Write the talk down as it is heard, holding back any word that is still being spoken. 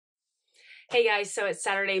Hey guys, so it's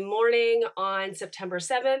Saturday morning on September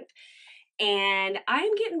 7th, and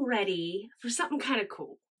I'm getting ready for something kind of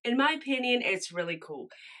cool. In my opinion, it's really cool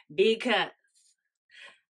because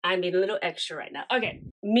I'm being a little extra right now. Okay,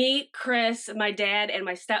 me, Chris, my dad, and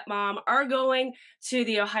my stepmom are going to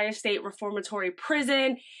the Ohio State Reformatory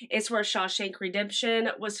Prison. It's where Shawshank Redemption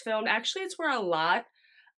was filmed. Actually, it's where a lot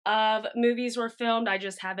of movies were filmed. I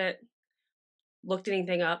just haven't looked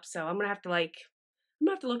anything up, so I'm gonna have to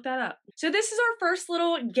look that up. So this is our first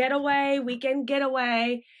little weekend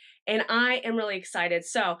getaway, and I am really excited.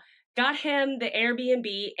 So got him the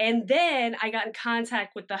Airbnb, and then I got in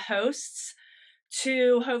contact with the hosts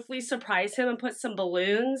to hopefully surprise him and put some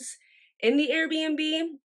balloons in the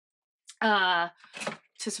Airbnb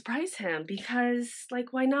to surprise him, because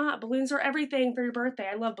why not? Balloons are everything for your birthday.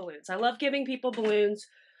 I love balloons. I love giving people balloons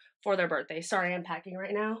for their birthday. Sorry, I'm packing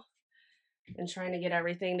right now and trying to get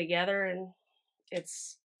everything together, and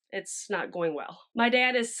it's not going well. My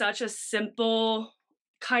dad is such a simple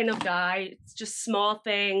kind of guy. It's just small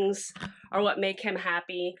things are what make him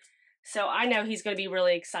happy. So I know he's going to be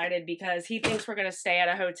really excited because he thinks we're going to stay at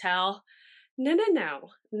a hotel. No.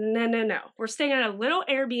 We're staying at a little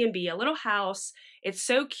Airbnb, a little house. It's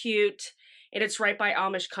so cute, and it's right by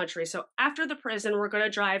Amish Country. So after the prison, we're going to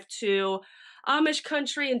drive to Amish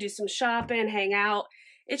Country and do some shopping, hang out.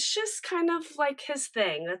 It's just kind of like his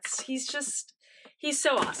thing. He's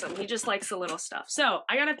so awesome. He just likes the little stuff. So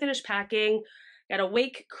I gotta finish packing, gotta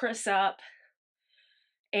wake Chris up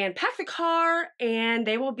and pack the car, and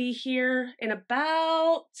they will be here in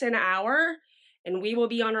about an hour, and we will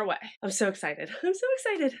be on our way. I'm so excited. I'm so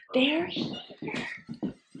excited. They're here. He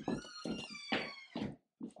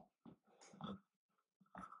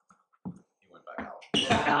went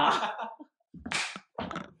back out.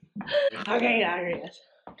 Okay, here he is.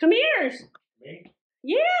 Come here. Me?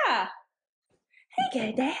 Yeah.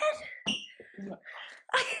 Hey, Dad.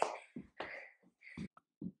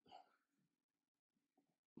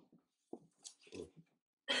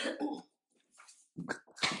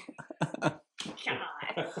 God.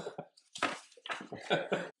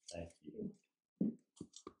 Thank you.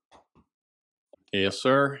 Yes,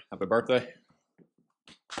 sir. Happy birthday.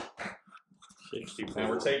 64. Now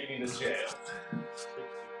we're taking you to jail.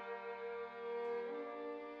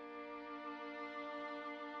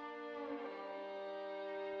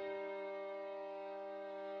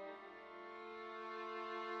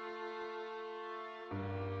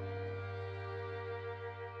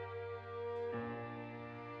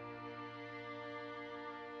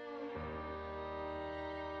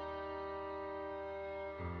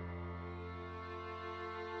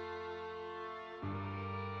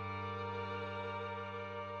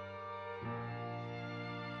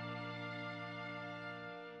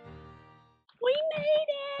 We made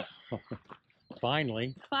it.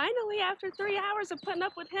 Finally. Finally, after 3 hours of putting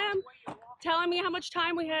up with him, telling me how much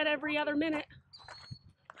time we had every other minute.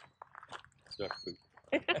 Duck food.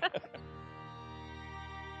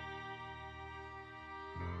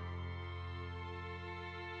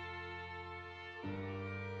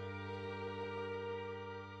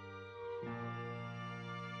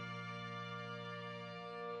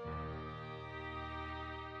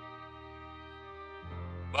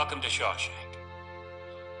 Welcome to Shawshank.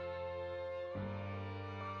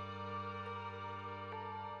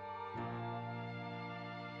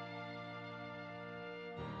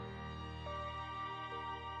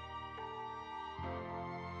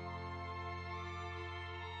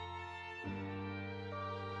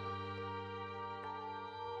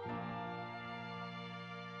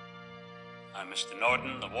 I'm Mr.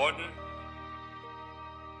 Norton, the warden.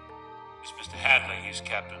 This is Mr. Hadley, he's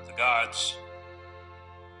captain of the guards.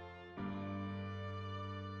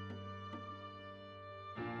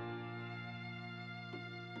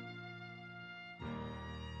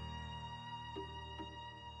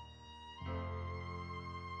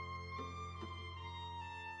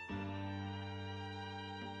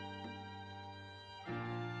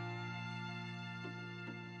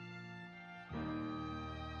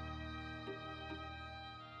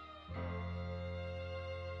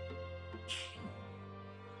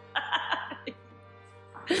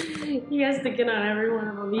 He has to get on every one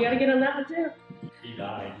of them. You gotta get on that one too. He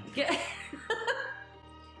died. Get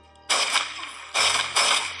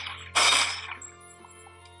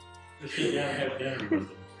Just sit down and have dinner with him.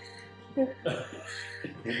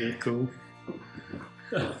 Isn't it cool?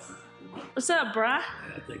 What's up, bruh?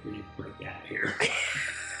 I think we need to break out of here.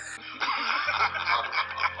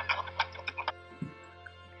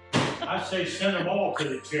 I say send them all to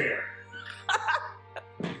the chair.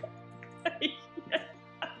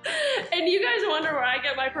 And you guys wonder where I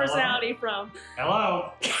get my personality from.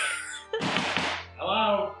 Hello?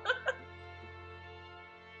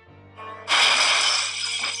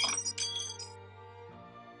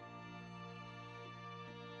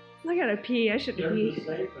 gotta pee. I should There's pee. a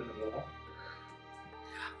safe in the wall.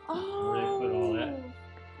 Oh. Where they put all that.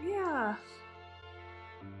 Yeah.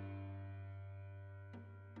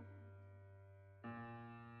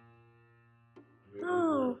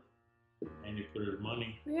 Oh. And he put his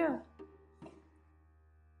money. Yeah.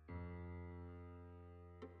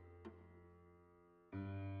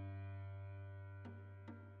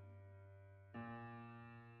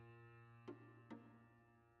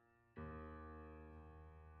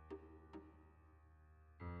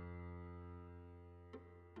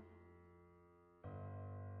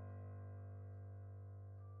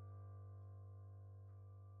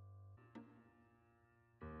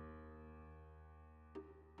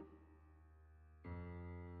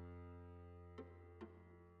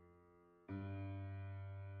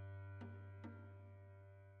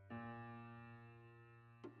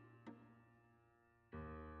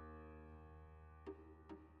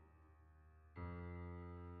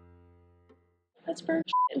 That's bird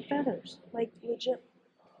shit and feathers. Like, legit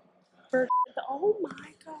bird shit. Oh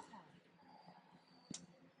my god.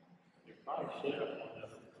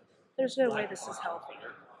 There's no way this is healthy.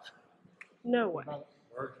 No way.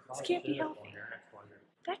 This can't be healthy.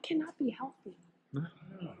 That cannot be healthy. No,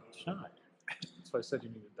 it's not. That's why I said you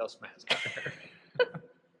need a dust mask out there.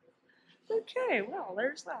 Okay, well,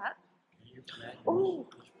 there's that. Oh.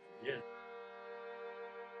 Yeah.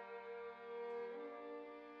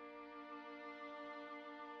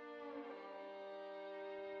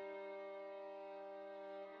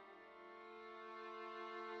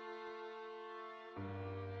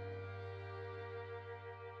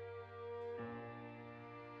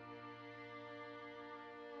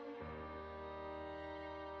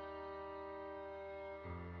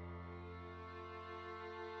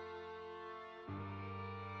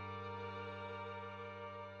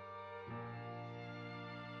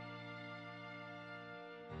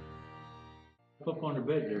 Up on the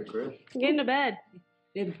bed there, Chris. Get into bed.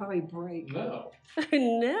 It'd probably break. No.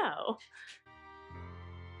 No.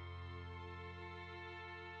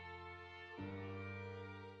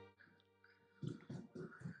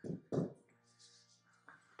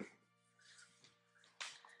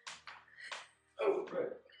 Oh, right.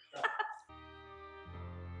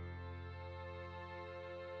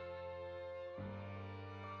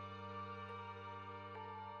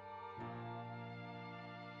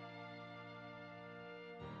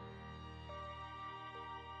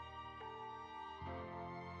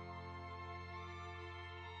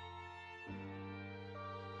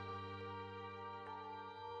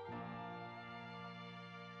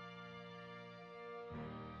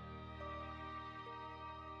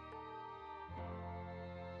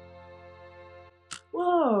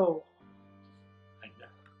 Whoa. I know.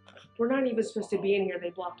 We're not even supposed to be in here. They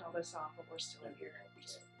blocked all this off, but we're still in here.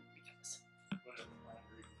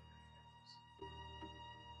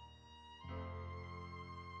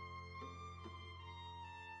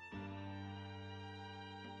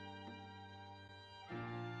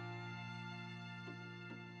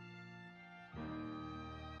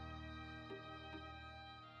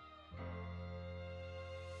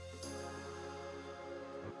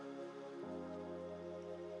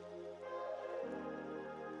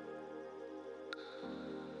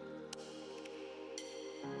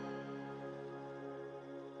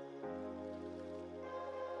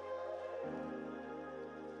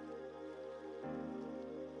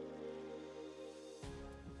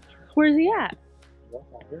 Where's he at?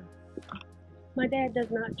 My dad does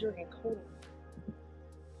not drink. Hold on.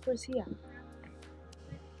 Where's he at?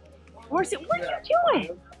 Where's he? What are you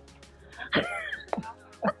doing?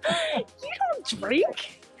 You don't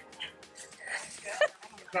drink.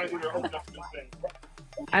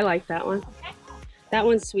 I like that one. That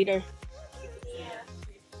one's sweeter.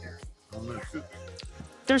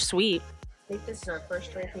 They're sweet. I think this is our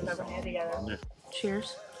first drink we've ever had together.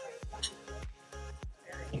 Cheers.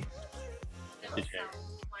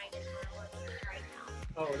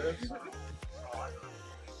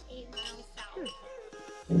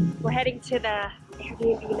 We're heading to the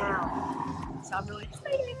Airbnb now, so I'm really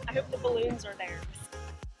excited. I hope the balloons are there.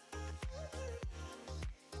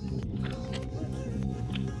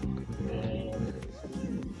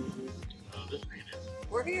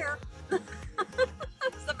 We're here.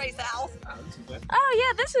 Somebody's house. Oh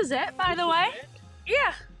yeah, this is it, by the way.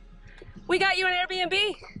 Yeah. We got you an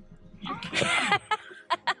Airbnb.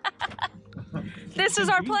 This is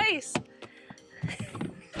our place.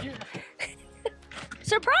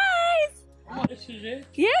 Surprise! This is it?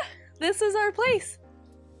 Yeah, this is our place.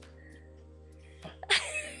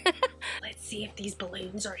 Let's see if these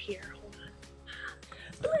balloons are here. Hold on.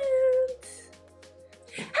 Balloons!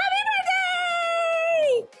 Happy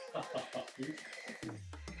birthday!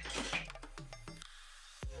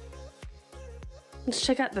 Let's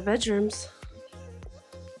check out the bedrooms.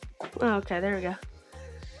 Oh, okay, there we go.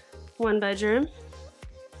 One bedroom.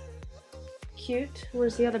 Cute.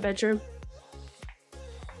 Where's the other bedroom?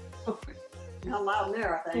 Not allowed in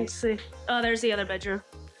there, I think. Let's see. Oh, there's the other bedroom.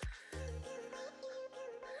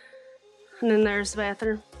 And then there's the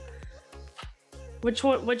bathroom. Which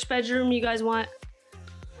one? Which bedroom you guys want?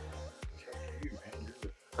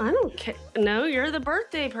 I don't care. No, you're the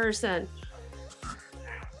birthday person.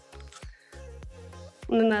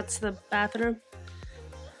 And then that's the bathroom.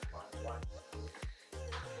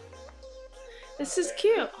 This is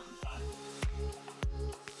cute.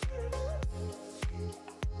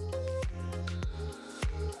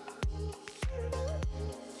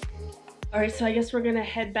 All right, so I guess we're gonna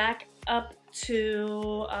head back up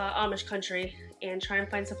to Amish Country and try and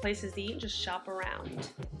find some places to eat and just shop around.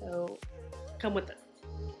 So come with us.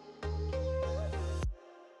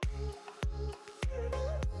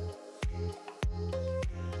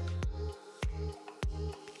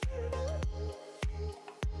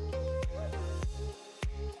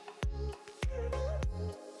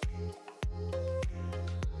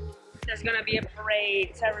 There's gonna be a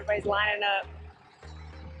parade, so everybody's lining up.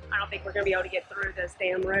 I don't think we're gonna be able to get through this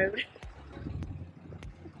damn road.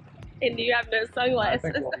 And you have no sunglasses.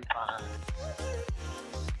 I think we'll be fine.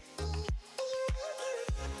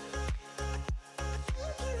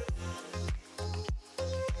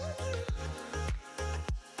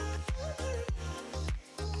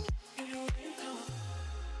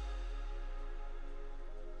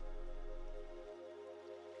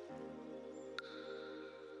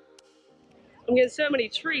 I'm getting so many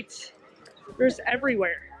treats. There's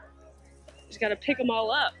everywhere. Just gotta pick them all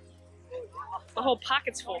up. My whole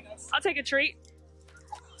pocket's full. I'll take a treat.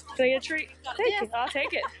 Can I get a treat? Thank you. I'll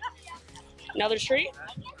take it. Another treat?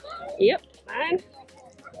 Yep. Mine.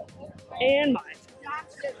 And mine.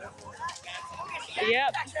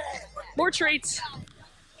 Yep. More treats.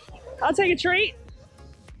 I'll take a treat.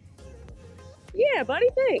 Yeah, buddy,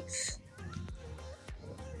 thanks.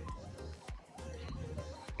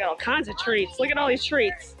 Got all kinds of treats. Look at all these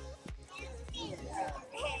treats.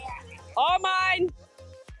 All mine.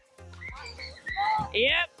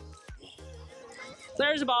 Yep.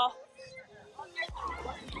 There's a ball.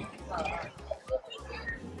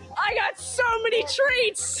 I got so many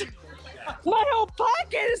treats. My whole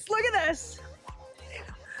pocket is, look at this.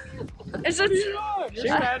 It's a,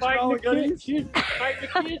 She's fighting all the kids. She's fighting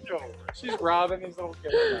the kids over. She's robbing these little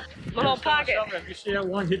kids. my whole pocket. Have you seen that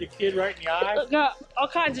one hit the kid right in the eye? Got all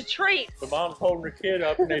kinds of treats. The mom's holding her kid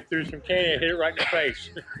up and they threw some candy and hit it right in the face.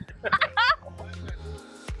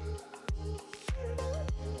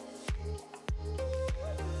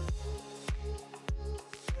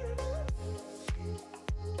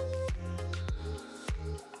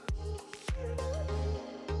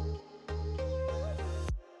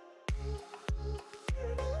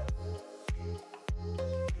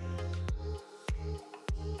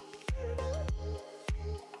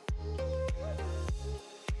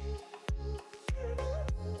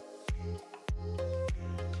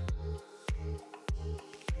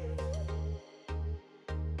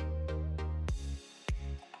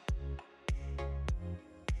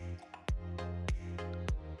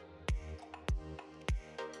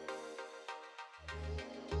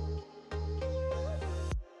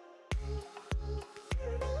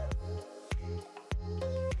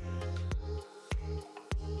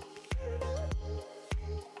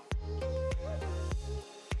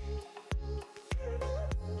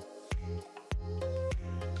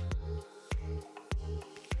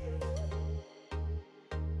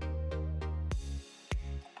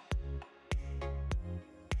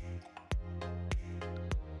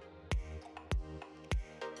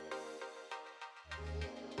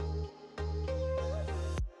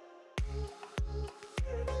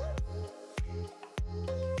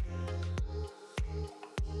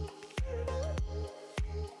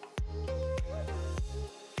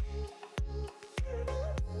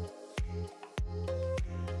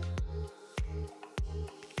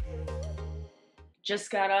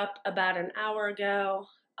 Just got up about an hour ago.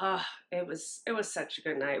 It was such a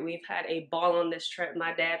good night. We've had a ball on this trip.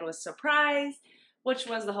 My dad was surprised, which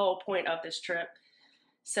was the whole point of this trip.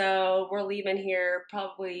 So we're leaving here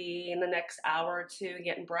probably in the next hour or two,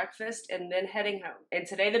 getting breakfast, and then heading home. And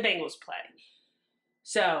today the Bengals play.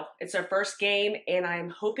 So it's our first game, and I'm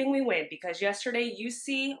hoping we win because yesterday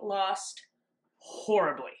UC lost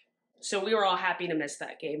horribly. So we were all happy to miss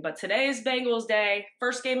that game. But today is Bengals Day,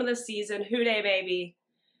 first game of the season. Who day, baby?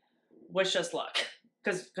 Wish us luck,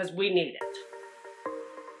 because we need it.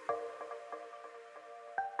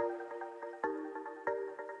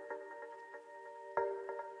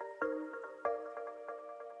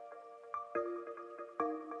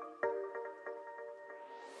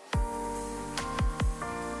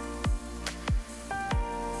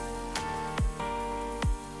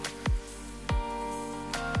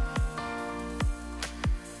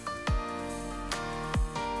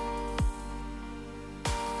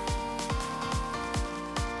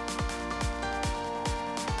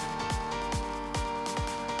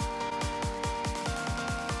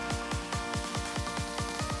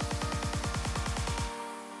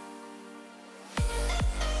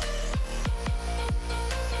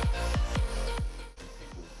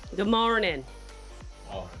 Good morning.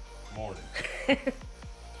 All right. Morning.